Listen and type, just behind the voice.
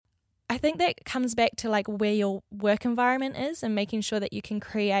I think that comes back to like where your work environment is and making sure that you can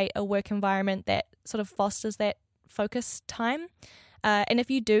create a work environment that sort of fosters that focus time. And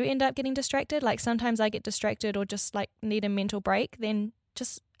if you do end up getting distracted, like sometimes I get distracted or just like need a mental break, then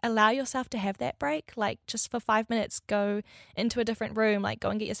just allow yourself to have that break. Like just for 5 minutes, go into a different room, like go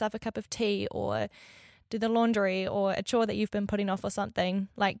and get yourself a cup of tea or do the laundry or a chore that you've been putting off or something.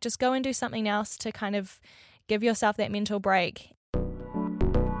 Like just go and do something else to kind of give yourself that mental break.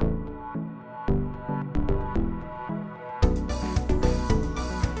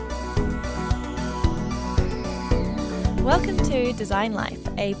 Welcome to Design Life,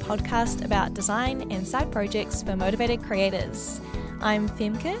 a podcast about design and side projects for motivated creators. I'm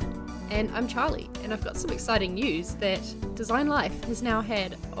Femke. And I'm Charlie, and I've got some exciting news that Design Life has now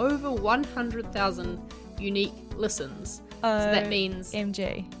had over 100,000 unique listens. So that means...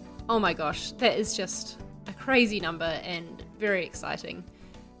 MG. Oh my gosh, that is just a crazy number and very exciting.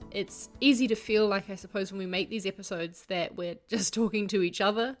 It's easy to feel like, I suppose, when we make these episodes that we're just talking to each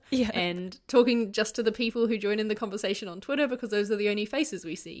other and talking just to the people who join in the conversation on Twitter because those are the only faces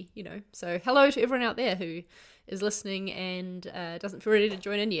we see, you know. So hello to everyone out there who is listening and doesn't feel ready to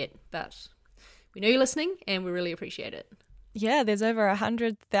join in yet. But we know you're listening and we really appreciate it. Yeah, there's over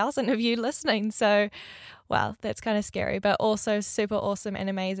 100,000 of you listening. So, wow, that's kind of scary, but also super awesome and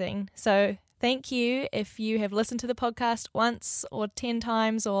amazing. So thank you if you have listened to the podcast once or 10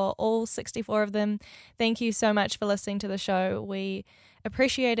 times or all 64 of them. Thank you so much for listening to the show. We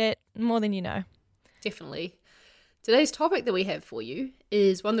appreciate it more than you know. Definitely. Today's topic that we have for you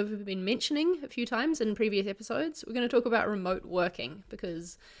is one that we've been mentioning a few times in previous episodes. We're going to talk about remote working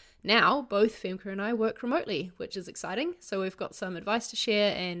because now both Femke and I work remotely, which is exciting. So we've got some advice to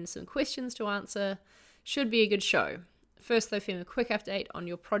share and some questions to answer. Should be a good show. First, though, Fem, a quick update on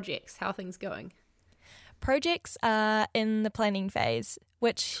your projects. How are things going? Projects are in the planning phase,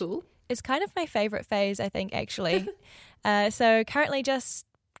 which is kind of my favorite phase, I think, actually. So currently just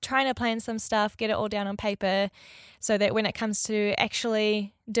trying to plan some stuff, get it all down on paper so that when it comes to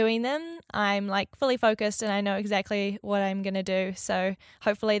actually doing them, I'm like fully focused and I know exactly what I'm going to do. So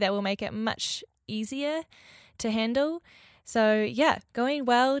hopefully that will make it much easier to handle. So yeah, going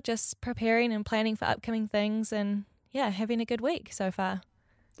well, just preparing and planning for upcoming things and having a good week so far.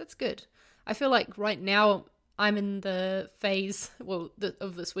 That's good. I feel like right now I'm in the phase,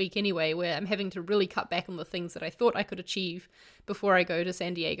 of this week anyway, where I'm having to really cut back on the things that I thought I could achieve before I go to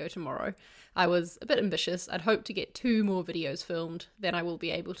San Diego tomorrow. I was a bit ambitious. I'd hoped to get 2 more videos filmed than I will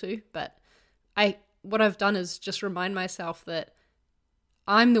be able to, but what I've done is just remind myself that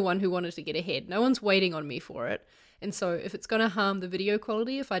I'm the one who wanted to get ahead. No one's waiting on me for it. And so if it's going to harm the video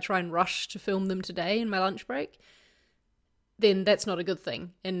quality, if I try and rush to film them today in my lunch break, then that's not a good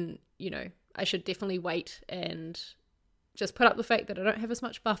thing. And, you know, I should definitely wait and just put up the fact that I don't have as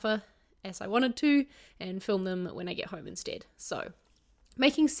much buffer as I wanted to and film them when I get home instead. So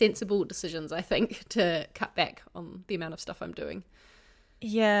making sensible decisions, I think, to cut back on the amount of stuff I'm doing.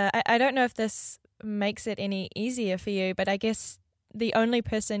 Yeah, I don't know if this makes it any easier for you, but I guess the only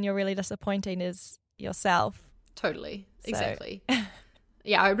person you're really disappointing is yourself. Totally. Exactly.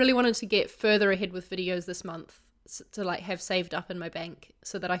 Yeah, I really wanted to get further ahead with videos this month to like have saved up in my bank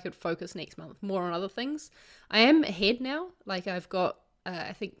so that I could focus next month more on other things. I am ahead now. Like I've got,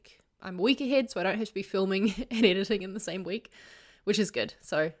 I think I'm a week ahead, so I don't have to be filming and editing in the same week, which is good.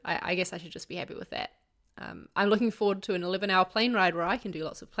 So I guess I should just be happy with that. I'm looking forward to an 11-hour plane ride where I can do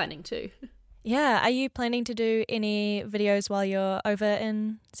lots of planning too. Yeah. Are you planning to do any videos while you're over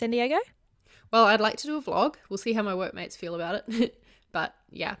in San Diego? Well, I'd like to do a vlog. We'll see how my workmates feel about it. But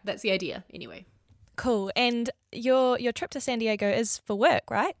yeah, that's the idea anyway. Cool. And your trip to San Diego is for work,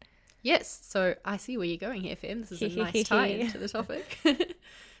 right? Yes. So I see where you're going here, Fem. This is a nice tie-in to the topic.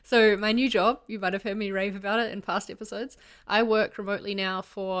 So my new job, you might have heard me rave about it in past episodes. I work remotely now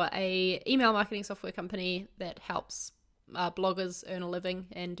for a email marketing software company that helps bloggers earn a living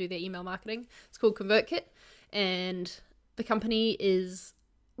and do their email marketing. It's called ConvertKit. And the company is...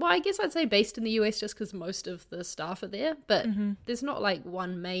 well, I guess I'd say based in the US just because most of the staff are there, but there's not like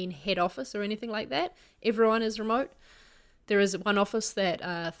one main head office or anything like that. Everyone is remote. There is one office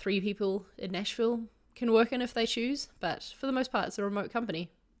that 3 people in Nashville can work in if they choose, but for the most part it's a remote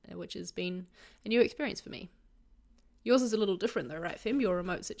company, which has been a new experience for me. Yours is a little different though, right, Fem, your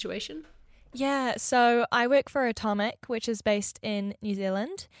remote situation? Yeah, so I work for Atomic, which is based in New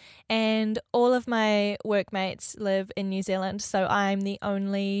Zealand, and all of my workmates live in New Zealand, so I'm the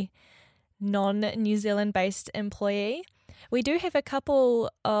only non-New Zealand-based employee. We do have a couple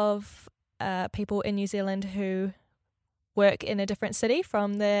of people in New Zealand who work in a different city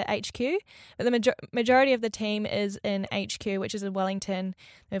from the HQ. But the majority of the team is in HQ, which is in Wellington.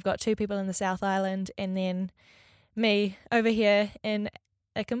 We've got 2 people in the South Island, and then me over here in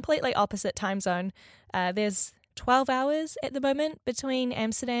a completely opposite time zone. There's 12 hours at the moment between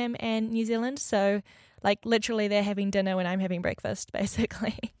Amsterdam and New Zealand. So, like, literally they're having dinner when I'm having breakfast,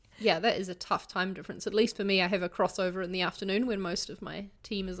 basically. Yeah, that is a tough time difference. At least for me, I have a crossover in the afternoon when most of my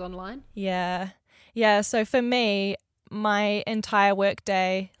team is online. Yeah. Yeah, so for me, my entire work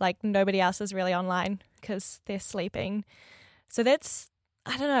day, like, nobody else is really online because they're sleeping. So that's,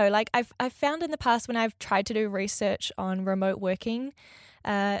 I don't know, like, I've found in the past when I've tried to do research on remote working,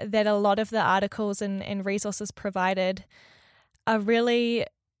 that a lot of the articles and resources provided are really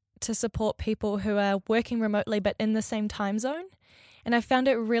to support people who are working remotely but in the same time zone. And I found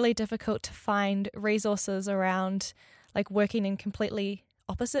it really difficult to find resources around, like, working in completely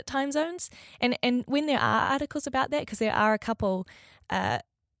opposite time zones. And when there are articles about that, because there are a couple,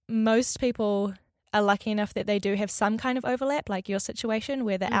 most people are lucky enough that they do have some kind of overlap, like your situation,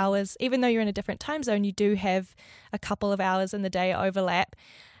 where the hours, even though you're in a different time zone, you do have a couple of hours in the day overlap.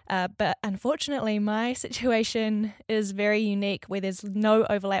 But unfortunately, my situation is very unique where there's no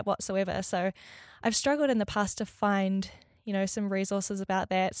overlap whatsoever. So I've struggled in the past to find, some resources about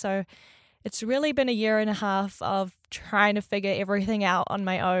that. So it's really been a year and a half of trying to figure everything out on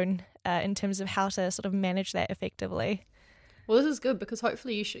my own in terms of how to sort of manage that effectively. Well, this is good because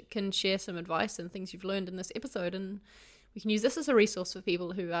hopefully you can share some advice and things you've learned in this episode, and we can use this as a resource for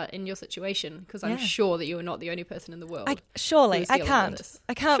people who are in your situation, because I'm sure that you are not the only person in the world. I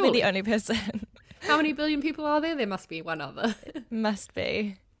can't be the only person. How many billion people are there? There must be one other. Must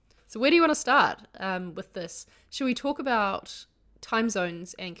be. So where do you want to start with this? Should we talk about time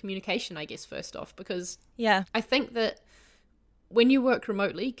zones and communication, I guess, first off? Because I think that when you work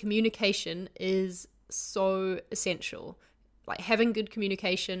remotely, communication is so essential. Like, having good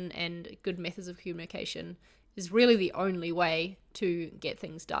communication and good methods of communication is really the only way to get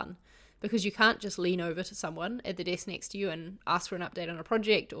things done, because you can't just lean over to someone at the desk next to you and ask for an update on a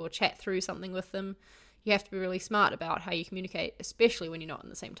project or chat through something with them. You have to be really smart about how you communicate, especially when you're not in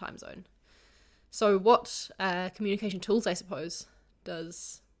the same time zone. So what communication tools, I suppose,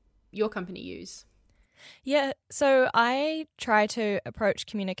 does your company use? Yeah, so I try to approach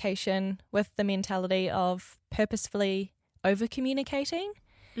communication with the mentality of purposefully over-communicating.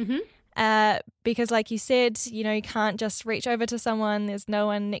 Because, like you said, you can't just reach over to someone. There's no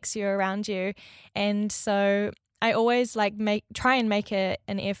one next to you, around you. And so I always try and make an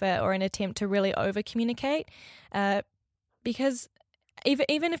effort or an attempt to really over-communicate, because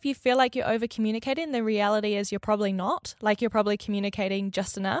even if you feel like you're over-communicating, the reality is you're probably not. Like, you're probably communicating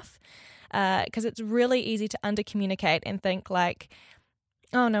just enough, because it's really easy to under-communicate and think like,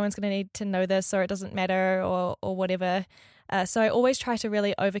 oh, no one's going to need to know this, or it doesn't matter, or whatever. So I always try to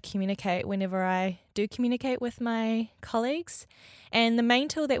really over-communicate whenever I do communicate with my colleagues. And the main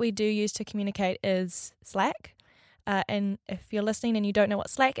tool that we do use to communicate is Slack. And if you're listening and you don't know what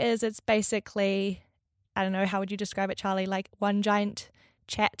Slack is, it's basically, I don't know, how would you describe it, Charlie? Like one giant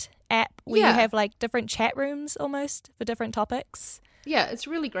chat app where you have like different chat rooms almost for different topics. Yeah, it's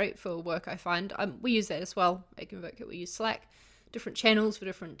really great for work, I find. We use that as well at ConvertKit. We use Slack, different channels for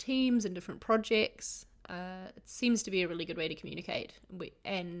different teams and different projects. It seems to be a really good way to communicate.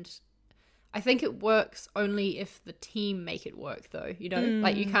 And I think it works only if the team make it work, though.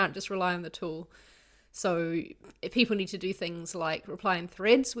 Like, you can't just rely on the tool. So if people need to do things like reply in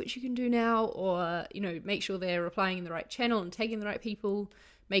threads, which you can do now, or, make sure they're replying in the right channel and tagging the right people,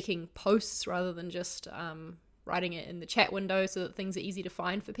 making posts rather than just writing it in the chat window so that things are easy to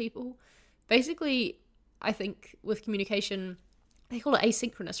find for people. Basically, I think with communication, they call it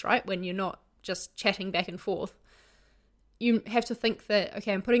asynchronous, right? When you're not just chatting back and forth. You have to think that,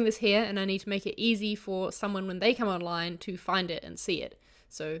 okay, I'm putting this here and I need to make it easy for someone when they come online to find it and see it.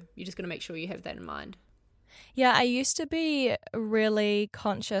 So you're just going to make sure you have that in mind. Yeah, I used to be really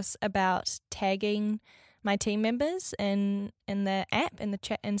conscious about tagging my team members in the app, in the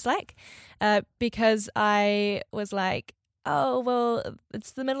chat, in Slack, because I was like, oh, well,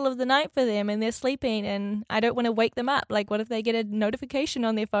 it's the middle of the night for them and they're sleeping and I don't want to wake them up. Like, what if they get a notification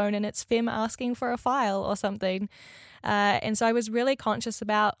on their phone and it's them asking for a file or something? And so I was really conscious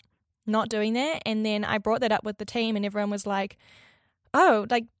about not doing that. And then I brought that up with the team and everyone was like, oh,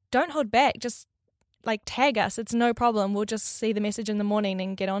 like, don't hold back. Just, like, tag us. It's no problem. We'll just see the message in the morning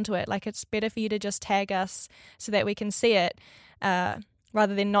and get onto it. Like, it's better for you to just tag us so that we can see it,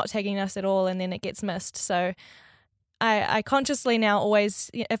 rather than not tagging us at all and then it gets missed. So I consciously now always,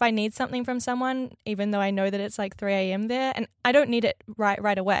 if I need something from someone, even though I know that it's like 3 a.m. there, and I don't need it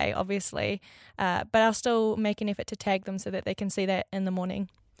right away, obviously, but I'll still make an effort to tag them so that they can see that in the morning.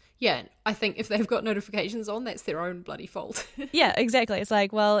 Yeah, I think if they've got notifications on, that's their own bloody fault. Yeah, exactly. It's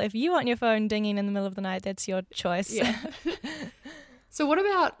like, well, if you want your phone dinging in the middle of the night, that's your choice. Yeah. So what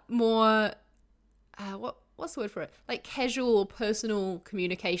about more, what's the word for it? Like casual or personal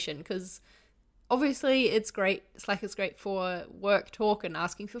communication? Because obviously Slack is great for work talk and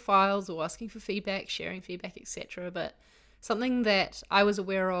asking for files or asking for feedback, sharing feedback, etc. But something that I was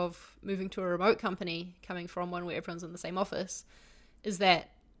aware of moving to a remote company, coming from one where everyone's in the same office, is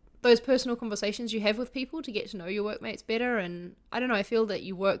that those personal conversations you have with people to get to know your workmates better. And I don't know, I feel that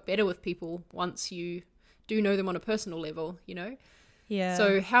you work better with people once you do know them on a personal level, you know? Yeah.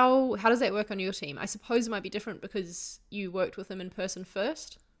 So how does that work on your team? I suppose it might be different because you worked with them in person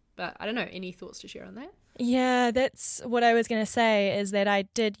first, but I don't know, any thoughts to share on that? Yeah, that's what I was going to say, is that I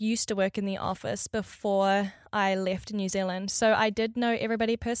did used to work in the office before I left New Zealand. So I did know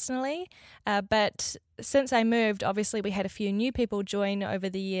everybody personally, but since I moved, obviously we had a few new people join over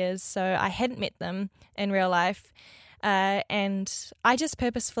the years, so I hadn't met them in real life. And I just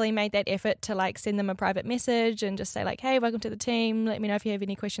purposefully made that effort to like send them a private message and just say like, hey, welcome to the team. Let me know if you have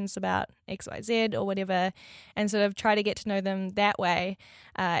any questions about XYZ or whatever, and sort of try to get to know them that way.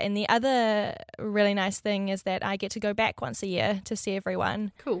 And the other really nice thing is that I get to go back once a year to see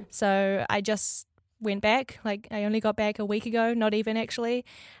everyone. Cool. So I just went back, like I only got back a week ago, not even actually,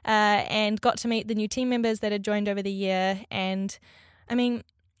 and got to meet the new team members that had joined over the year. And I mean,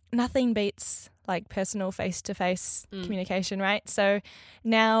 nothing beats like personal face-to-face communication, right? So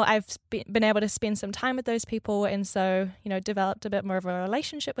now I've been able to spend some time with those people, and so, you know, developed a bit more of a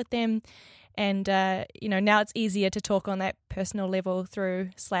relationship with them. And, you know, now it's easier to talk on that personal level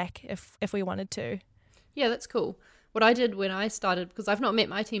through Slack if we wanted to. Yeah, that's cool. What I did when I started, because I've not met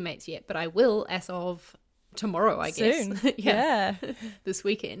my teammates yet, but I will as of tomorrow, I Soon. guess. Yeah. This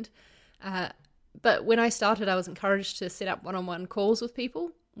weekend. But when I started, I was encouraged to set up one-on-one calls with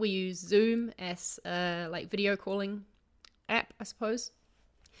people. We use Zoom as a like video calling app, I suppose.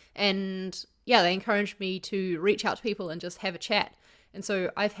 And yeah, they encouraged me to reach out to people and just have a chat. And so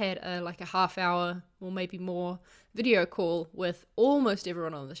I've had a half hour or maybe more video call with almost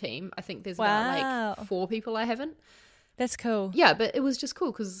everyone on the team. I think there's about like 4 people I haven't. That's cool. Yeah, but it was just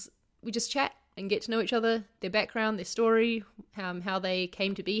cool because we just chat and get to know each other, their background, their story, how they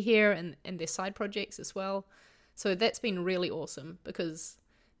came to be here, and their side projects as well. So that's been really awesome, because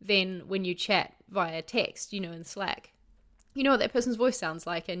then when you chat via text, you know, in Slack, you know what that person's voice sounds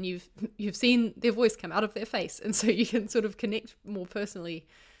like, and you've seen their voice come out of their face, and so you can sort of connect more personally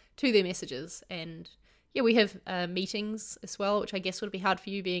to their messages. And yeah, we have meetings as well, which I guess would be hard for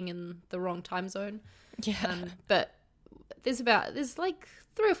you being in the wrong time zone. Yeah. But there's like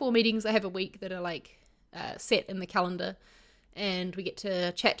 3 or 4 meetings I have a week that are like set in the calendar, and we get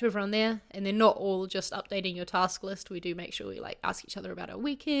to chat to everyone there. And they're not all just updating your task list. We do make sure we like ask each other about our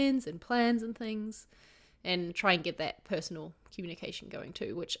weekends and plans and things, and try and get that personal communication going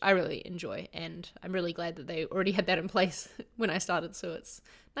too, which I really enjoy. And I'm really glad that they already had that in place when I started, so it's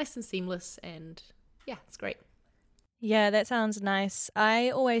nice and seamless, and yeah, it's great. Yeah, that sounds nice. I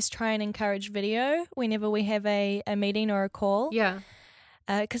always try and encourage video whenever we have a meeting or a call. Yeah.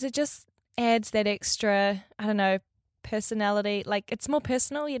 Because it just adds that extra, I don't know, personality. Like, it's more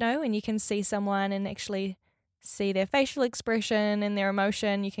personal, you know, and you can see someone and actually see their facial expression and their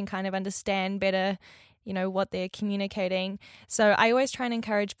emotion. You can kind of understand better, you know, what they're communicating. So I always try and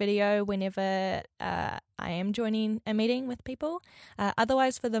encourage video whenever I am joining a meeting with people.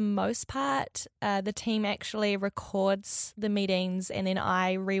 Otherwise, for the most part, the team actually records the meetings and then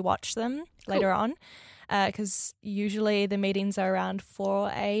I rewatch them later on. Because usually the meetings are around 4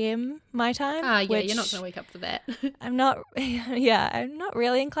 a.m. my time. Yeah, you're not going to wake up for that. I'm not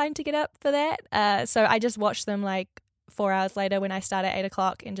really inclined to get up for that. So I just watch them like 4 hours later when I start at 8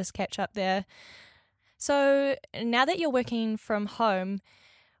 o'clock and just catch up there. So now that you're working from home,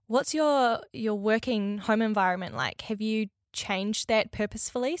 what's your working home environment like? Have you changed that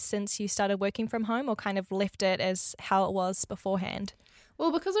purposefully since you started working from home, or kind of left it as how it was beforehand?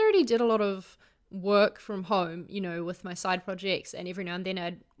 Well, because I already did a lot of work from home, you know, with my side projects, and every now and then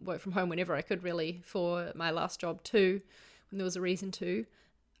I'd work from home whenever I could, really, for my last job too, when there was a reason to.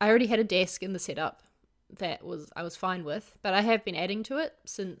 I already had a desk in the setup that I was fine with, but I have been adding to it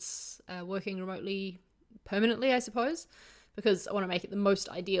since working remotely permanently, I suppose, because I want to make it the most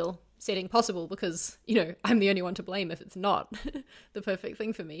ideal setting possible, because, you know, I'm the only one to blame if it's not the perfect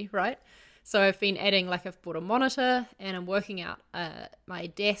thing for me, right? So I've been adding, like, I've bought a monitor and I'm working out my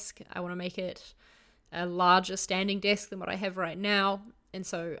desk. I want to make it a larger standing desk than what I have right now. And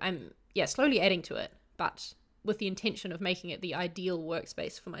so I'm, slowly adding to it, but with the intention of making it the ideal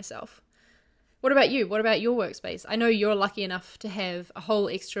workspace for myself. What about you? What about your workspace? I know you're lucky enough to have a whole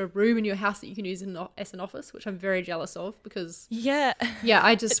extra room in your house that you can use as an office, which I'm very jealous of because... Yeah. Yeah,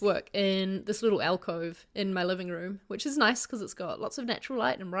 I just work in this little alcove in my living room, which is nice because it's got lots of natural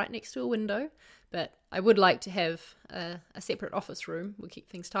light and right next to a window. But I would like to have a separate office room. Would keep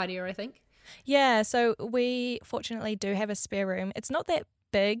things tidier, I think. Yeah, so we fortunately do have a spare room. It's not that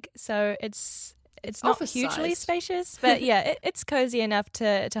big, so it's not hugely spacious, but yeah, it's cozy enough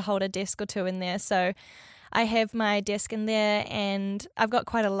to hold a desk or two in there. So I have my desk in there, and I've got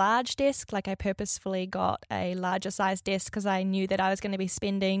quite a large desk. Like I purposefully got a larger size desk because I knew that I was going to be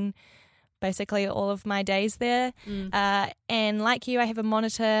spending basically all of my days there. And like you, I have a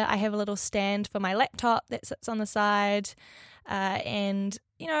monitor. I have a little stand for my laptop that sits on the side. And,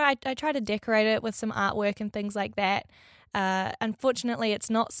 you know, I try to decorate it with some artwork and things like that. Unfortunately,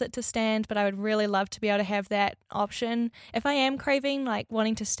 it's not sit to stand, but I would really love to be able to have that option. If I am craving, like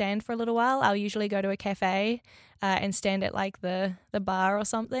wanting to stand for a little while, I'll usually go to a cafe and stand at like the bar or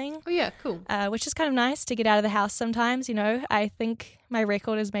something. Oh yeah, cool. Which is kind of nice to get out of the house sometimes, you know. I think my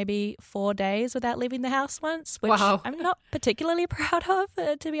record is maybe 4 days without leaving the house once, which Wow. I'm not particularly proud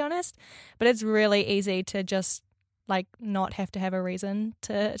of, to be honest. But it's really easy to just like not have to have a reason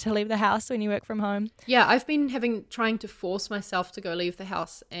to leave the house when you work from home. Yeah, I've been trying to force myself to go leave the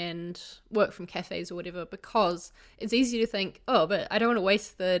house and work from cafes or whatever because it's easy to think, oh, but I don't want to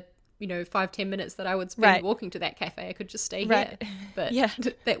waste the 5-10 minutes that I would spend walking to that cafe. I could just stay here. But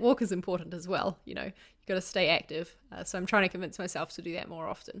that walk is important as well. You got to stay active. So I'm trying to convince myself to do that more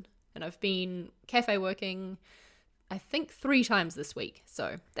often. And I've been cafe working, I think 3 times this week.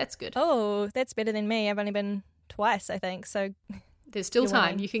 So that's good. Oh, that's better than me. I've only been twice, I think. So there's still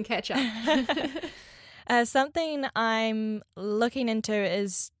time. Winning. You can catch up. Something I'm looking into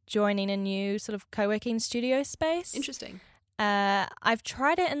is joining a new sort of co-working studio space. Interesting. I've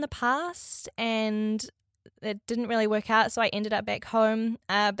tried it in the past and it didn't really work out, so I ended up back home.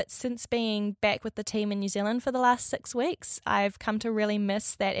 But since being back with the team in New Zealand for the last 6 weeks, I've come to really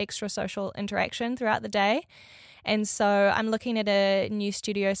miss that extra social interaction throughout the day. And so I'm looking at a new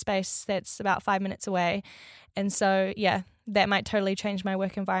studio space that's about 5 minutes away. And so, yeah, that might totally change my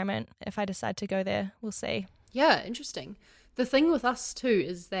work environment if I decide to go there. We'll see. Yeah, interesting. The thing with us too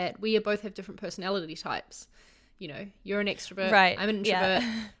is that we both have different personality types. You're an extrovert, right. I'm an introvert.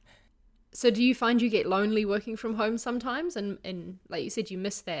 Yeah. So do you find you get lonely working from home sometimes? And like you said, you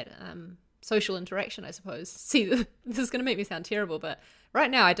miss that social interaction, I suppose. See, this is going to make me sound terrible, but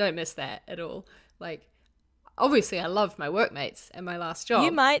right now I don't miss that at all. Like, obviously, I love my workmates and my last job.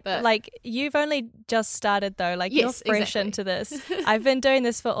 You might, but... you've only just started though. Like, yes, you're fresh exactly. into this. I've been doing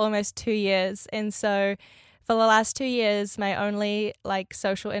this for almost 2 years. And so for the last 2 years, my only,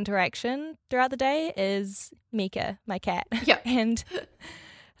 social interaction throughout the day is Mika, my cat. Yeah. And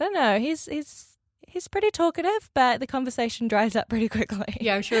I don't know, he's pretty talkative, but the conversation dries up pretty quickly.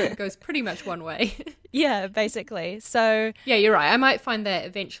 Yeah, I'm sure it goes pretty much one way. Yeah, basically. So... Yeah, you're right. I might find that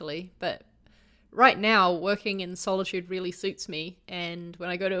eventually, but... Right now, working in solitude really suits me, and when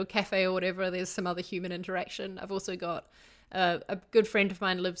I go to a cafe or whatever, there's some other human interaction. I've also got a good friend of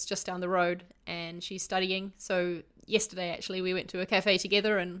mine lives just down the road, and she's studying. So yesterday, actually, we went to a cafe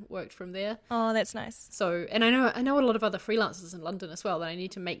together and worked from there. Oh, that's nice. So, and I know a lot of other freelancers in London as well that I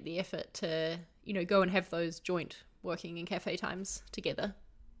need to make the effort to, go and have those joint working and cafe times together,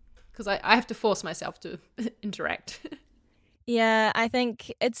 because I have to force myself to interact. Yeah, I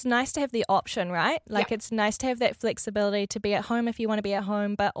think it's nice to have the option, right? It's nice to have that flexibility to be at home if you want to be at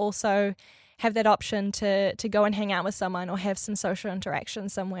home, but also have that option to go and hang out with someone or have some social interaction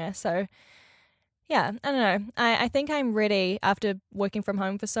somewhere. So, yeah, I don't know. I think I'm ready after working from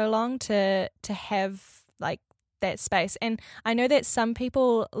home for so long to have that space. And I know that some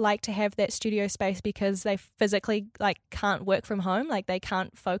people like to have that studio space because they physically can't work from home, they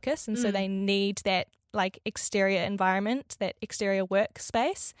can't focus, and so they need that exterior environment, that exterior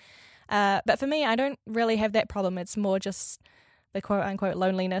workspace. But for me, I don't really have that problem. It's more just the quote unquote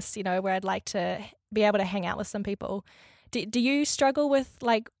loneliness, where I'd like to be able to hang out with some people. Do you struggle with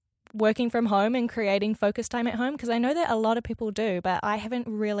working from home and creating focus time at home? Because I know that a lot of people do, but I haven't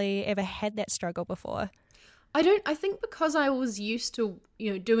really ever had that struggle before. I think because I was used to,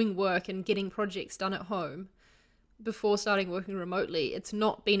 doing work and getting projects done at home before starting working remotely, it's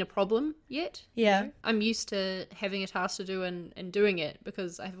not been a problem yet. Yeah. I'm used to having a task to do and doing it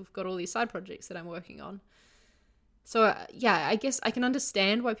because I've got all these side projects that I'm working on. So, yeah, I guess I can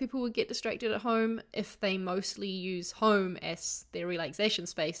understand why people would get distracted at home if they mostly use home as their relaxation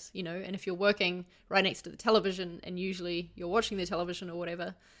space, you know, and if you're working right next to the television and usually you're watching the television or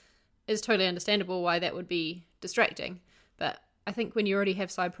whatever, it's totally understandable why that would be distracting. But I think when you already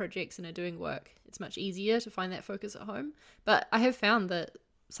have side projects and are doing work, it's much easier to find that focus at home. But I have found that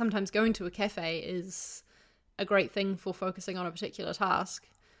sometimes going to a cafe is a great thing for focusing on a particular task.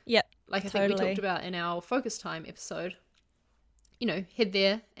 Yep. Like I think we talked about in our focus time episode, you know, head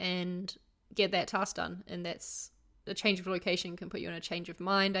there and get that task done. And that's a change of location can put you in a change of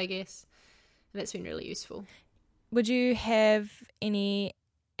mind, I guess. And that's been really useful. Would you have any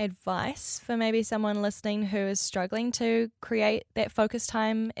advice for maybe someone listening who is struggling to create that focus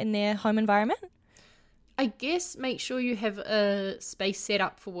time in their home environment? I guess make sure you have a space set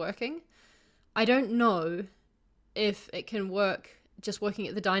up for working. I don't know if it can work just working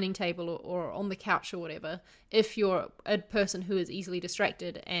at the dining table or on the couch or whatever, if you're a person who is easily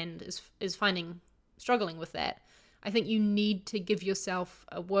distracted and is struggling with that. I think you need to give yourself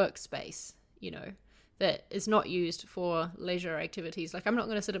a workspace, you know, that is not used for leisure activities. Like, I'm not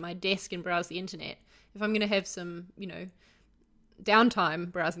going to sit at my desk and browse the internet. If I'm going to have some, you know,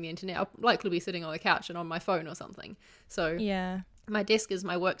 downtime browsing the internet, I'll likely be sitting on the couch and on my phone or something. So yeah, my desk is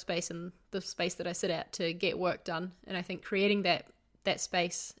my workspace and the space that I sit at to get work done. And I think creating that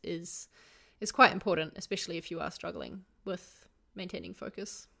space is quite important, especially if you are struggling with maintaining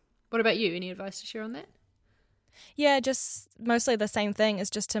focus. What about you? Any advice to share on that? Yeah, just mostly the same thing, is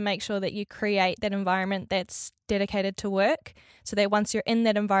just to make sure that you create that environment that's dedicated to work, so that once you're in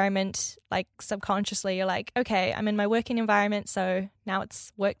that environment, like subconsciously you're like, okay, I'm in my working environment, so now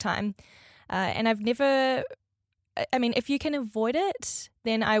it's work time. And if you can avoid it,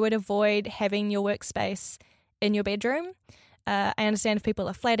 then I would avoid having your workspace in your bedroom. I understand if people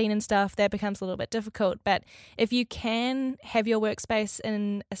are flatting and stuff, that becomes a little bit difficult. But if you can have your workspace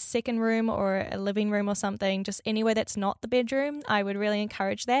in a second room or a living room or something, just anywhere that's not the bedroom, I would really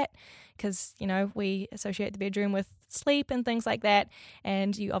encourage that, because, you know, we associate the bedroom with sleep and things like that.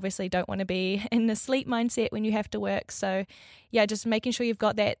 And you obviously don't want to be in the sleep mindset when you have to work. So yeah, just making sure you've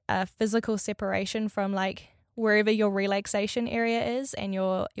got that physical separation from like wherever your relaxation area is and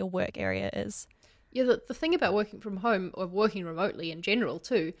your work area is. Yeah, the thing about working from home or working remotely in general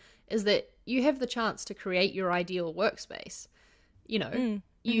too is that you have the chance to create your ideal workspace. You know,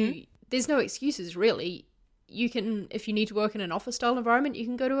 there's no excuses really. You can, if you need to work in an office style environment, you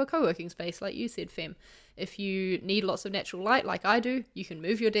can go to a co-working space like you said, Fem. If you need lots of natural light like I do, you can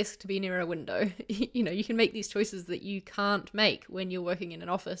move your desk to be near a window. You know, you can make these choices that you can't make when you're working in an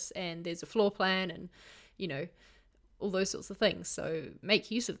office and there's a floor plan and, you know, all those sorts of things. So make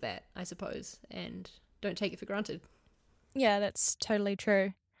use of that, I suppose, and don't take it for granted. Yeah, that's totally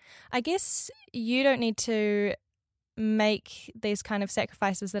true. I guess you don't need to make these kind of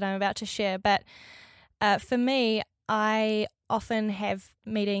sacrifices that I'm about to share, but for me, I often have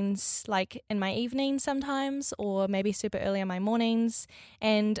meetings like in my evening sometimes, or maybe super early in my mornings.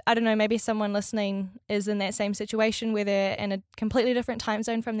 And I don't know, maybe someone listening is in that same situation where they're in a completely different time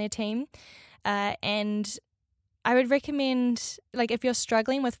zone from their team. And I would recommend, like, if you're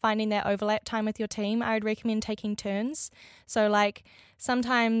struggling with finding that overlap time with your team, I would recommend taking turns. So, like,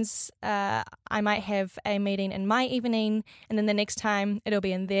 sometimes I might have a meeting in my evening, and then the next time it'll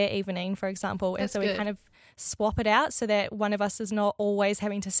be in their evening, for example. That's and so good. we kind of swap it out so that one of us is not always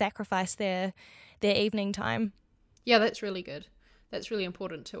having to sacrifice their evening time. Yeah, that's really good. That's really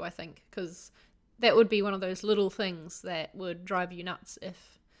important too, I think, because that would be one of those little things that would drive you nuts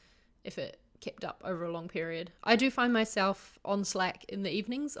if it kept up over a long period. I do find myself on Slack in the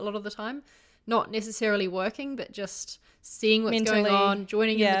evenings a lot of the time, not necessarily working, but just seeing what's Mentally, going on,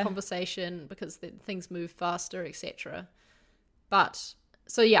 joining in yeah. the conversation because things move faster, etc. But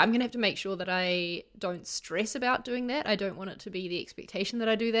so yeah, I'm going to have to make sure that I don't stress about doing that. I don't want it to be the expectation that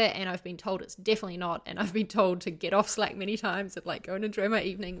I do that, and I've been told it's definitely not, and I've been told to get off Slack many times and like go and enjoy my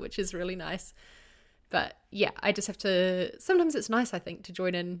evening, which is really nice. But yeah, I just have to, sometimes it's nice, I think, to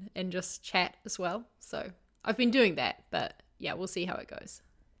join in and just chat as well. So I've been doing that, but yeah, we'll see how it goes.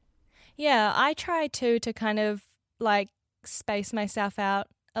 Yeah, I try to kind of like space myself out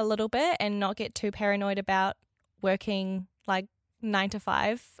a little bit and not get too paranoid about working like 9 to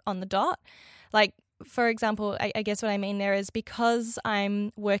 5 on the dot. Like, for example, I guess what I mean there is because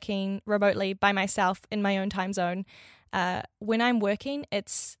I'm working remotely by myself in my own time zone, when I'm working,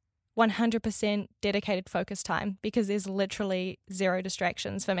 it's 100% dedicated focus time because there's literally zero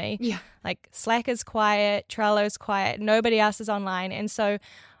distractions for me. Yeah. Like Slack is quiet, Trello's quiet, nobody else is online. And so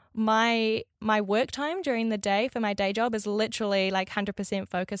my work time during the day for my day job is literally like 100%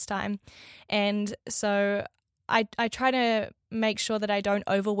 focus time. And so I try to make sure that I don't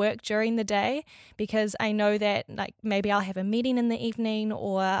overwork during the day, because I know that like maybe I'll have a meeting in the evening,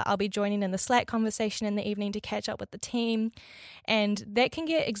 or I'll be joining in the Slack conversation in the evening to catch up with the team. And that can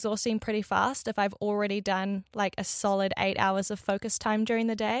get exhausting pretty fast if I've already done like a solid 8 hours of focus time during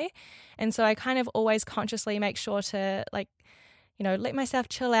the day. And so I kind of always consciously make sure to like, let myself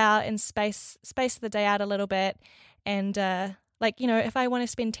chill out and space the day out a little bit. And if I want to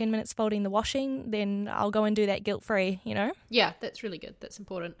spend 10 minutes folding the washing, then I'll go and do that guilt-free, Yeah, that's really good. That's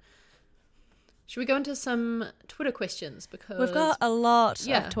important. Should we go into some Twitter questions? Because we've got a lot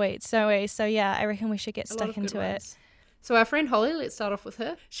of tweets, so yeah, I reckon we should get stuck into it. So our friend Holly, let's start off with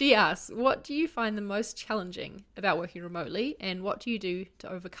her. She asks, what do you find the most challenging about working remotely, and what do you do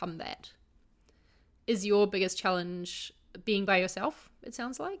to overcome that? Is your biggest challenge being by yourself, it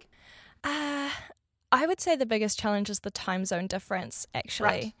sounds like? I would say the biggest challenge is the time zone difference, actually.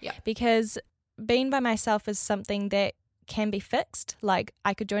 Right, yeah. Because being by myself is something that can be fixed. Like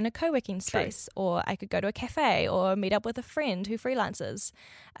I could join a co-working space, or I could go to a cafe or meet up with a friend who freelances.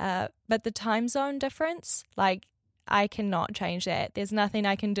 But the time zone difference, like I cannot change that. There's nothing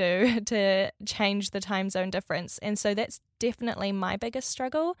I can do to change the time zone difference. And so that's definitely my biggest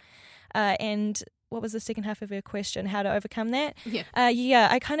struggle. And what was the second half of your question? How to overcome that? Yeah.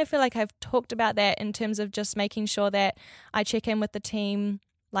 I kind of feel like I've talked about that in terms of just making sure that I check in with the team,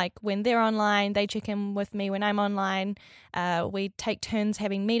 like when they're online, they check in with me when I'm online. We take turns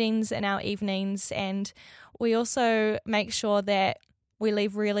having meetings in our evenings, and we also make sure that we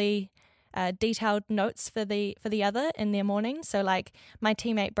leave really detailed notes for the other in their morning. So like my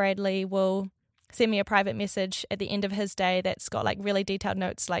teammate Bradley will send me a private message at the end of his day that's got like really detailed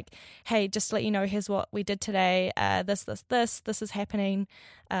notes like, hey, just to let you know, here's what we did today, this is happening,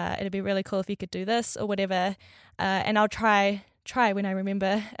 it'd be really cool if you could do this or whatever, and I'll try when I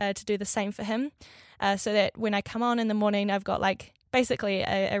remember to do the same for him, so that when I come on in the morning I've got like basically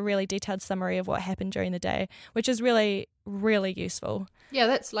a really detailed summary of what happened during the day, which is really, really useful. Yeah,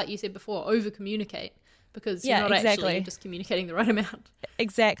 that's like you said before, over communicate. Because you're not actually just communicating the right amount.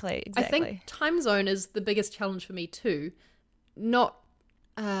 Exactly. I think time zone is the biggest challenge for me too. Not,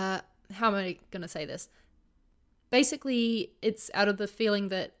 how am I going to say this? Basically, it's out of the feeling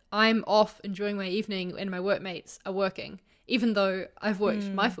that I'm off enjoying my evening and my workmates are working, even though I've worked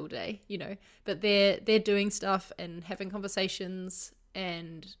my full day, but they're doing stuff and having conversations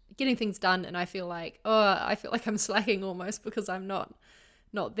and getting things done. And I feel like I'm slacking almost because I'm not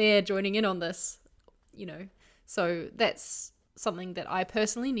there joining in on this. So that's something that I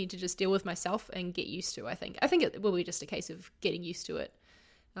personally need to just deal with myself and get used to. I think it will be just a case of getting used to it,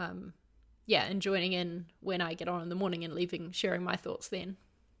 and joining in when I get on in the morning and sharing my thoughts then.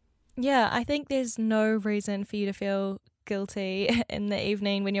 I think there's no reason for you to feel guilty in the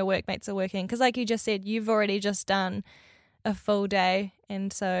evening when your workmates are working, because like you just said, you've already just done a full day,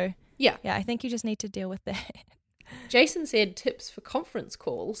 and so I think you just need to deal with that. Jason said tips for conference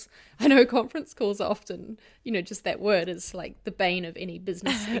calls. I know conference calls are often, just that word is like the bane of any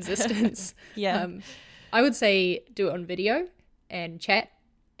business existence. I would say do it on video and chat.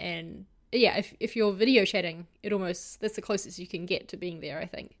 And if you're video chatting, that's the closest you can get to being there, I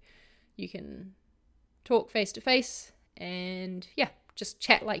think. You can talk face to face and just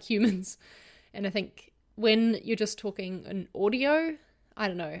chat like humans. And I think when you're just talking in audio, I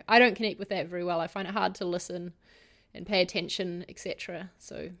don't know, I don't connect with that very well. I find it hard to listen and pay attention, etc.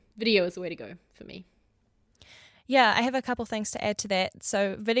 So video is the way to go for me. Yeah, I have a couple things to add to that.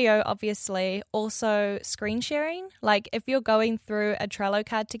 So video, obviously, also screen sharing. Like if you're going through a Trello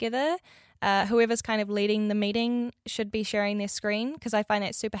card together, whoever's kind of leading the meeting should be sharing their screen, because I find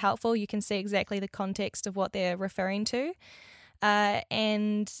that super helpful. You can see exactly the context of what they're referring to.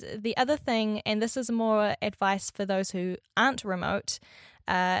 And the other thing, and this is more advice for those who aren't remote,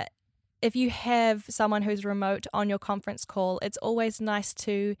 if you have someone who's remote on your conference call, it's always nice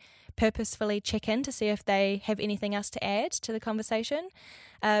to purposefully check in to see if they have anything else to add to the conversation,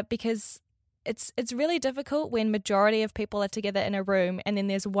 because it's really difficult when majority of people are together in a room and then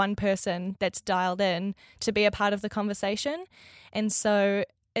there's one person that's dialed in to be a part of the conversation. And so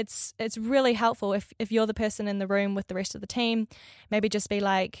it's really helpful if you're the person in the room with the rest of the team, maybe just be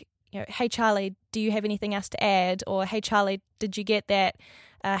like, hey Charlie, do you have anything else to add? Or hey Charlie, did you get that?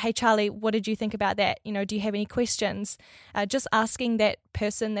 Hey Charlie, what did you think about that? Do you have any questions? Just asking that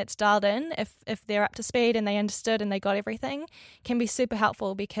person that's dialed in if they're up to speed and they understood and they got everything can be super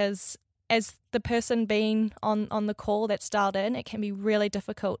helpful, because as the person being on the call that's dialed in, it can be really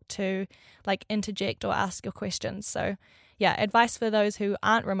difficult to like interject or ask your questions. So advice for those who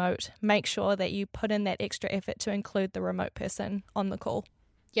aren't remote, make sure that you put in that extra effort to include the remote person on the call.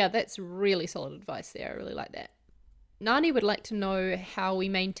 Yeah, that's really solid advice there. I really like that. Nani would like to know how we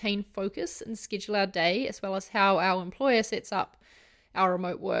maintain focus and schedule our day, as well as how our employer sets up our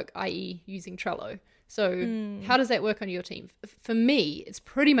remote work, i.e. using Trello. So how does that work on your team? For me, it's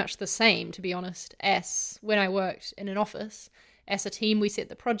pretty much the same, to be honest, as when I worked in an office. As a team, we set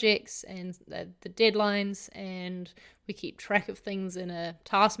the projects and the deadlines, and we keep track of things in a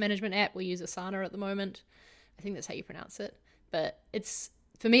task management app. We use Asana at the moment. I think that's how you pronounce it. But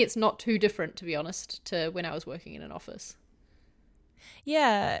for me, it's not too different, to be honest, to when I was working in an office.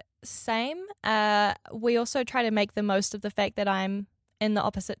 Yeah, same. We also try to make the most of the fact that I'm in the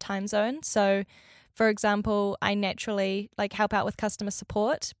opposite time zone. So, for example, I naturally help out with customer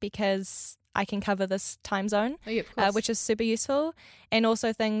support because I can cover this time zone, which is super useful. And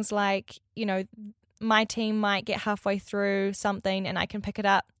also things like, my team might get halfway through something and I can pick it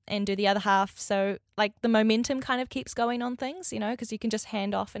up and do the other half. So the momentum kind of keeps going on things, because you can just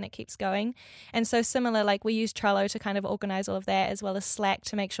hand off and it keeps going. And so similar, we use Trello to kind of organize all of that, as well as Slack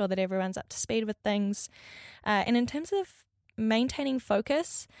to make sure that everyone's up to speed with things. And in terms of maintaining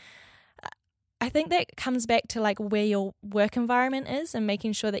focus, I think that comes back to where your work environment is and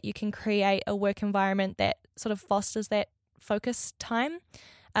making sure that you can create a work environment that sort of fosters that focus time.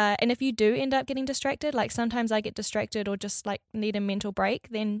 And if you do end up getting distracted, sometimes I get distracted or just need a mental break,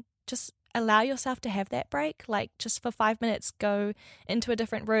 then just allow yourself to have that break. Just for 5 minutes, go into a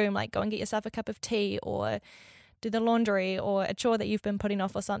different room, go and get yourself a cup of tea or do the laundry or a chore that you've been putting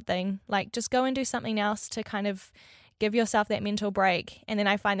off or something. Just go and do something else to kind of give yourself that mental break. And then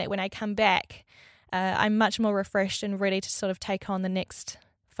I find that when I come back, I'm much more refreshed and ready to sort of take on the next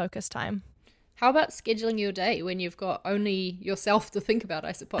focus time. How about scheduling your day when you've got only yourself to think about,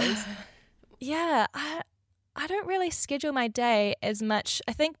 I suppose? Yeah, I don't really schedule my day as much.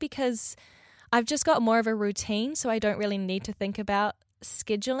 I think because I've just got more of a routine, so I don't really need to think about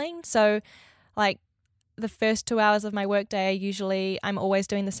scheduling. So the first 2 hours of my workday, I'm always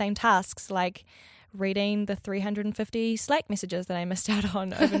doing the same tasks, reading the 350 Slack messages that I missed out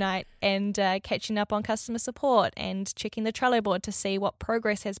on overnight and catching up on customer support and checking the Trello board to see what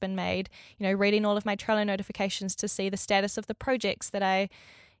progress has been made, reading all of my Trello notifications to see the status of the projects that I,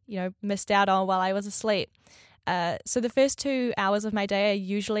 missed out on while I was asleep. So the first 2 hours of my day are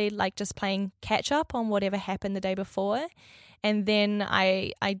usually just playing catch up on whatever happened the day before. And then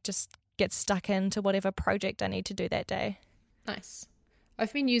I just get stuck into whatever project I need to do that day. Nice.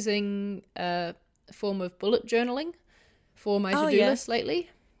 I've been using form of bullet journaling for my to-do list lately.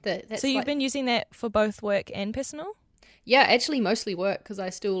 So you've been using that for both work and personal? Yeah, actually mostly work, because I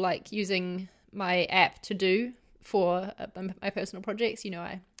still like using my app to do for my personal projects.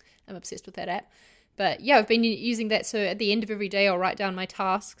 I'm obsessed with that app. But yeah, I've been using that, so at the end of every day I'll write down my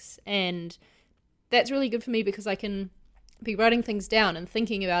tasks, and that's really good for me because I can be writing things down and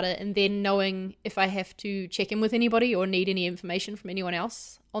thinking about it, and then knowing if I have to check in with anybody or need any information from anyone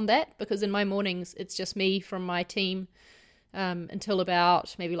else on that, because in my mornings it's just me from my team until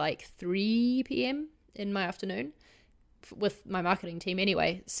about maybe 3 p.m. in my afternoon with my marketing team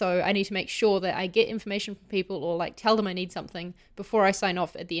anyway. So I need to make sure that I get information from people or tell them I need something before I sign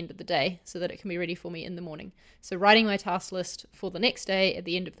off at the end of the day so that it can be ready for me in the morning. So writing my task list for the next day at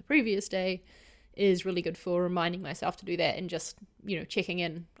the end of the previous day is really good for reminding myself to do that and just, checking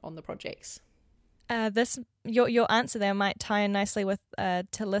in on the projects. Your answer there might tie in nicely with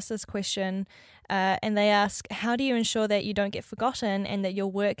Talissa's question, and they ask, how do you ensure that you don't get forgotten and that your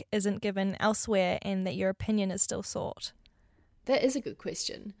work isn't given elsewhere and that your opinion is still sought? That is a good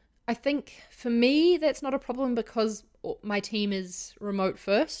question. I think for me that's not a problem because my team is remote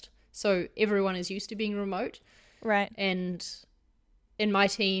first, so everyone is used to being remote. Right. And in my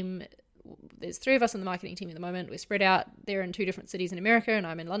team, there's 3 of us in the marketing team at the moment. We're spread out. They're in 2 different cities in America and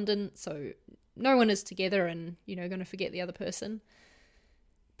I'm in London. So no one is together and, going to forget the other person.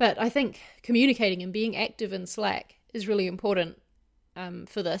 But I think communicating and being active in Slack is really important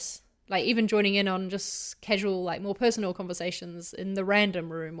for this. Even joining in on just casual, more personal conversations in the random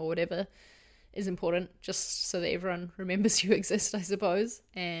room or whatever is important, just so that everyone remembers you exist, I suppose.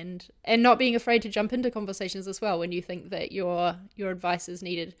 And not being afraid to jump into conversations as well when you think that your advice is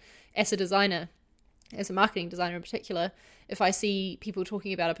needed. As a designer, as a marketing designer in particular, if I see people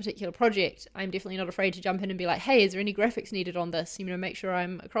talking about a particular project, I'm definitely not afraid to jump in and be like, hey, is there any graphics needed on this? Make sure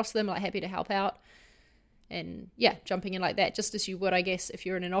I'm across them, happy to help out. And yeah, jumping in like that, just as you would, I guess, if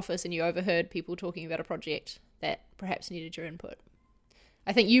you're in an office and you overheard people talking about a project that perhaps needed your input.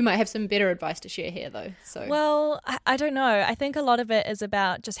 I think you might have some better advice to share here, though. So, well, I don't know. I think a lot of it is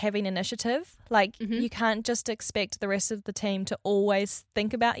about just having initiative. You can't just expect the rest of the team to always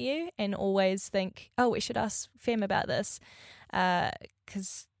think about you and always think, oh, we should ask Fem about this.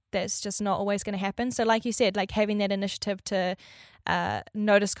 Because that's just not always going to happen. So like you said, like having that initiative to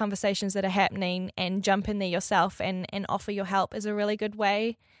notice conversations that are happening and jump in there yourself and offer your help is a really good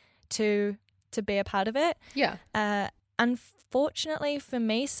way to be a part of it. Yeah. Unfortunately for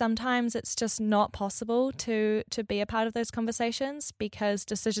me, sometimes it's just not possible to be a part of those conversations because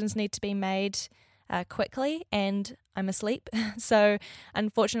decisions need to be made quickly and I'm asleep. So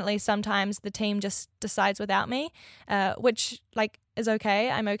unfortunately, sometimes the team just decides without me, which like is okay.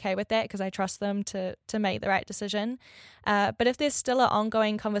 I'm okay with that because I trust them to make the right decision. But if there's still an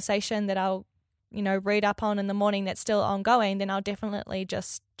ongoing conversation that I'll read up on in the morning that's still ongoing, then I'll definitely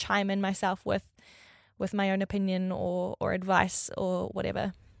just chime in myself with my own opinion or advice or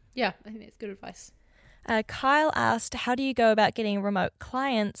whatever. Yeah, I think that's good advice. Kyle asked, how do you go about getting remote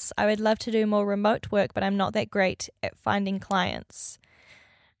clients? I would love to do more remote work, but I'm not that great at finding clients.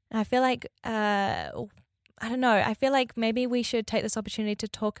 I feel like, I don't know, I feel like maybe we should take this opportunity to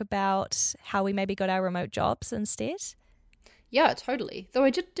talk about how we maybe got our remote jobs instead. Yeah, totally. Though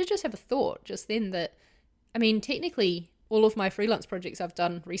I did just have a thought just then that, I mean, technically all of my freelance projects I've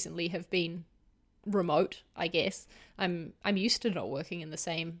done recently have been remote, I guess. I'm used to not working in the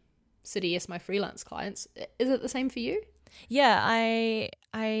same city as my freelance clients. Is it the same for you? Yeah, I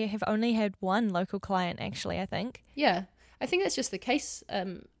have only had one local client actually, I think. Yeah, I think that's just the case.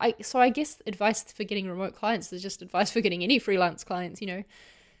 I guess advice for getting remote clients is just advice for getting any freelance clients,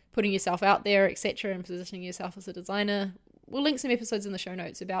 putting yourself out there, etc., and positioning yourself as a designer. We'll link some episodes in the show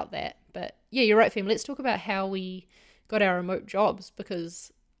notes about that. But yeah, you're right, Fem. Let's talk about how we got our remote jobs,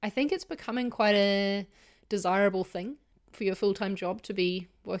 because I think it's becoming quite a desirable thing for your full-time job to be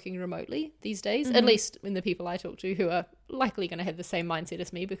working remotely these days, at least in the people I talk to who are likely going to have the same mindset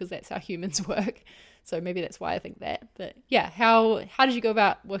as me, because that's how humans work. So maybe that's why I think that. But yeah, how did you go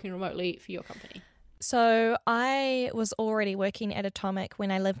about working remotely for your company? So I was already working at Atomic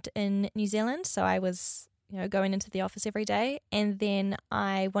when I lived in New Zealand. So I was, going into the office every day. And then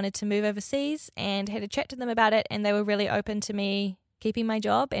I wanted to move overseas and had a chat to them about it. And they were really open to me keeping my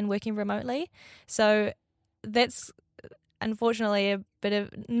job and working remotely. So that's unfortunately a bit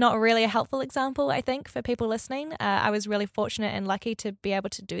of not really a helpful example, I think, for people listening. I was really fortunate and lucky to be able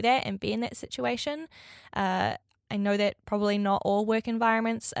to do that and be in that situation. I know that probably not all work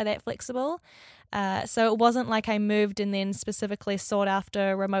environments are that flexible. So it wasn't like I moved and then specifically sought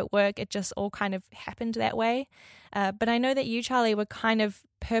after remote work. It just all kind of happened that way. But I know that you, Charlie, were kind of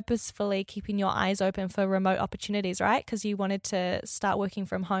purposefully keeping your eyes open for remote opportunities, right? Because you wanted to start working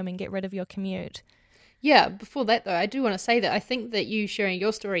from home and get rid of your commute. Yeah, before that though, I do want to say that I think that you sharing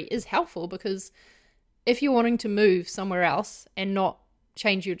your story is helpful, because if you're wanting to move somewhere else and not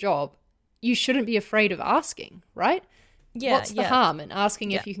change your job, you shouldn't be afraid of asking, right? Yeah. What's the harm in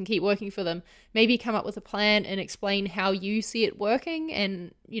asking if you can keep working for them? Maybe come up with a plan and explain how you see it working,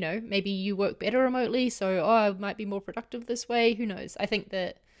 and, maybe you work better remotely, so, I might be more productive this way. Who knows? I think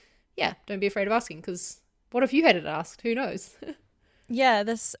that, don't be afraid of asking, because what if you had it asked? Who knows? Yeah,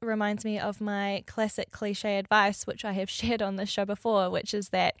 this reminds me of my classic cliche advice, which I have shared on this show before, which is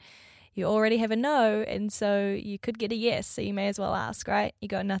that you already have a no, and so you could get a yes, so you may as well ask, right? You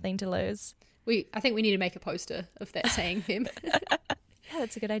got nothing to lose. I think we need to make a poster of that saying, him. Yeah,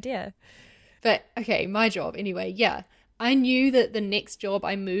 that's a good idea. But, okay, my job, anyway, yeah. I knew that the next job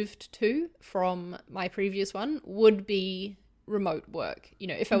I moved to from my previous one would be remote work.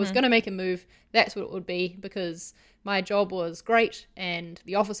 If I was going to make a move, that's what it would be, because my job was great and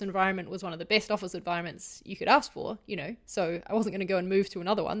the office environment was one of the best office environments you could ask for, so I wasn't going to go and move to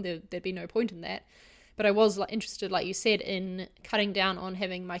another one. There'd be no point in that. But I was interested, like you said, in cutting down on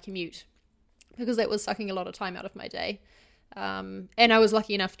having my commute, because that was sucking a lot of time out of my day. And I was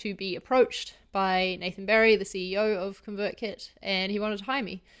lucky enough to be approached by Nathan Barry, the CEO of ConvertKit, and he wanted to hire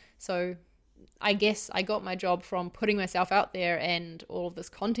me. So I guess I got my job from putting myself out there and all of this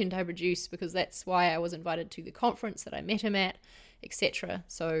content I produce, because that's why I was invited to the conference that I met him at, etc.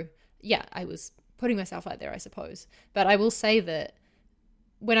 So yeah, I was putting myself out there, I suppose. But I will say that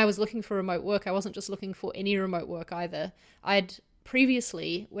when I was looking for remote work, I wasn't just looking for any remote work either. I'd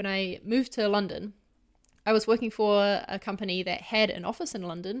previously, when I moved to London, I was working for a company that had an office in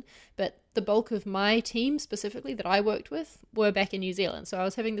London, but the bulk of my team specifically that I worked with were back in New Zealand. So I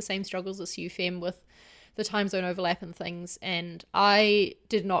was having the same struggles as you, Fem, with the time zone overlap and things, and I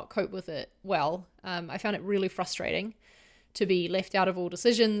did not cope with it well. I found it really frustrating to be left out of all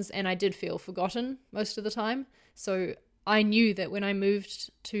decisions, and I did feel forgotten most of the time. So I knew that when I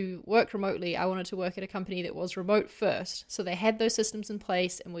moved to work remotely, I wanted to work at a company that was remote first. So they had those systems in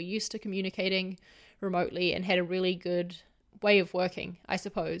place and were used to communicating remotely and had a really good way of working, I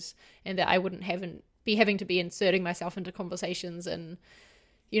suppose, and that I wouldn't be having to be inserting myself into conversations and,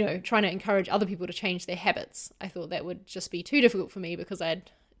 trying to encourage other people to change their habits. I thought that would just be too difficult for me because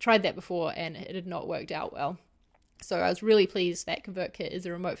I'd tried that before and it had not worked out well. So I was really pleased that ConvertKit is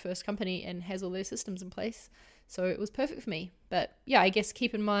a remote first company and has all their systems in place. So it was perfect for me. But yeah, I guess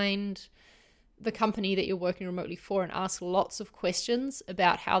keep in mind the company that you're working remotely for and ask lots of questions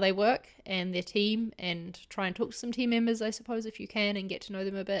about how they work and their team, and try and talk to some team members, I suppose, if you can, and get to know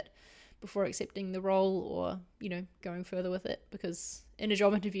them a bit before accepting the role or, going further with it. Because in a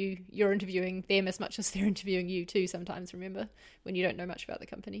job interview, you're interviewing them as much as they're interviewing you too sometimes, remember, when you don't know much about the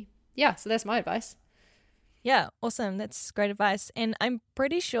company. Yeah, so that's my advice. Yeah, awesome. That's great advice. And I'm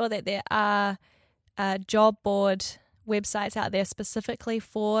pretty sure that there are job board websites out there specifically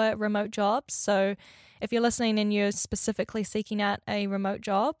for remote jobs. So if you're listening and you're specifically seeking out a remote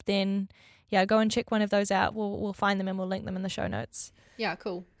job, then yeah, go and check one of those out. We'll find them and we'll link them in the show notes. Yeah,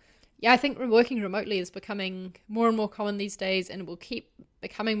 cool. Yeah, I think working remotely is becoming more and more common these days, and it will keep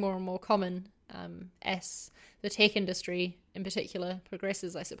becoming more and more common as the tech industry in particular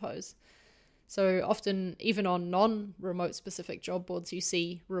progresses, I suppose. So often, even on non-remote specific job boards, you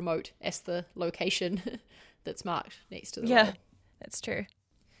see remote as the location that's marked next to the role. That's true.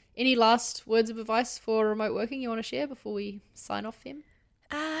 Any last words of advice for remote working you want to share before we sign off, Fem?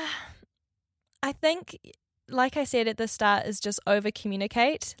 I think, like I said at the start, is just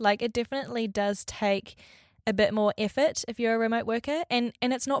over-communicate. Like, it definitely does take a bit more effort if you're a remote worker, and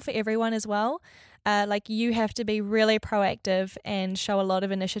it's not for everyone as well. Like, you have to be really proactive and show a lot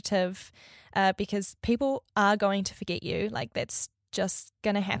of initiative because people are going to forget you. Like, that's just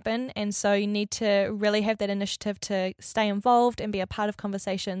going to happen. And so you need to really have that initiative to stay involved and be a part of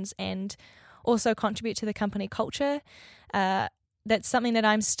conversations and also contribute to the company culture. That's something that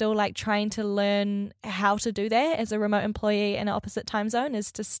I'm still trying to learn how to do that as a remote employee in an opposite time zone,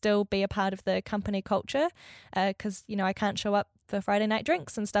 is to still be a part of the company culture because, I can't show up for Friday night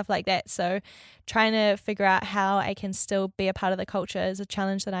drinks and stuff like that. So trying to figure out how I can still be a part of the culture is a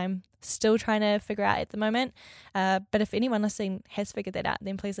challenge that I'm still trying to figure out at the moment. But if anyone listening has figured that out,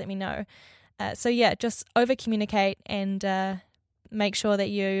 then please let me know. So yeah, just over communicate and make sure that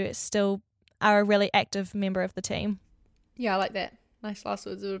you still are a really active member of the team. Yeah, I like that. Nice last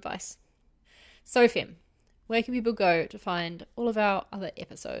words of advice. So, Fem, where can people go to find all of our other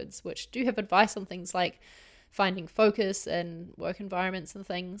episodes, which do have advice on things like finding focus and work environments and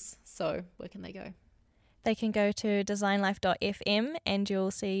things? So, where can they go? They can go to designlife.fm and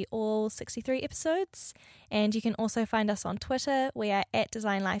you'll see all 63 episodes. And you can also find us on Twitter. We are at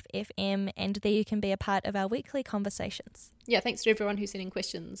designlifefm, and there you can be a part of our weekly conversations. Yeah, thanks to everyone who's sending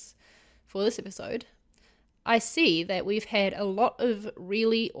questions for this episode. I see that we've had a lot of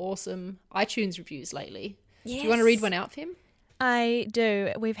really awesome iTunes reviews lately. Yes. Do you want to read one out, Fem? I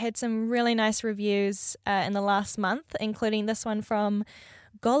do. We've had some really nice reviews in the last month, including this one from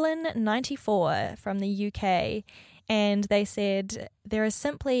Golan94 from the UK. And they said, there is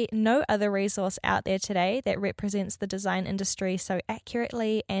simply no other resource out there today that represents the design industry so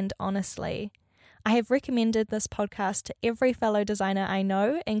accurately and honestly. I have recommended this podcast to every fellow designer I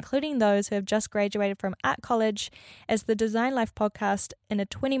know, including those who have just graduated from art college, as the Design Life podcast in a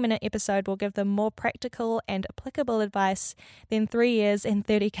 20-minute episode will give them more practical and applicable advice than 3 years and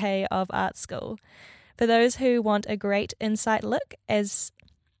 30K of art school. For those who want a great inside look into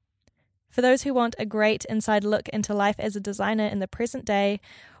life as a designer in the present day,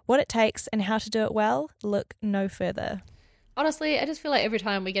 what it takes and how to do it well, look no further. Honestly, I just feel like every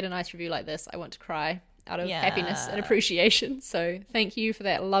time we get a nice review like this, I want to cry out of happiness and appreciation. So thank you for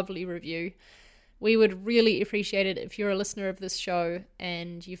that lovely review. We would really appreciate it if you're a listener of this show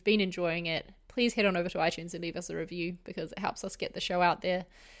and you've been enjoying it. Please head on over to iTunes and leave us a review because it helps us get the show out there.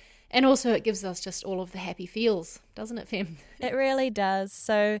 And also it gives us just all of the happy feels, doesn't it, Fem? It really does.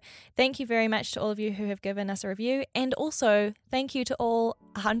 So thank you very much to all of you who have given us a review. And also thank you to all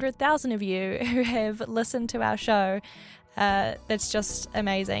 100,000 of you who have listened to our show. That's just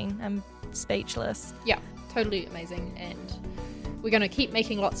amazing. I'm speechless. Yeah, totally amazing. And we're going to keep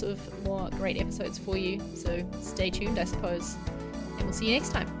making lots of more great episodes for you. So stay tuned, I suppose. And we'll see you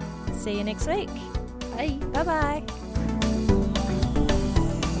next time. See you next week. Bye. Bye-bye.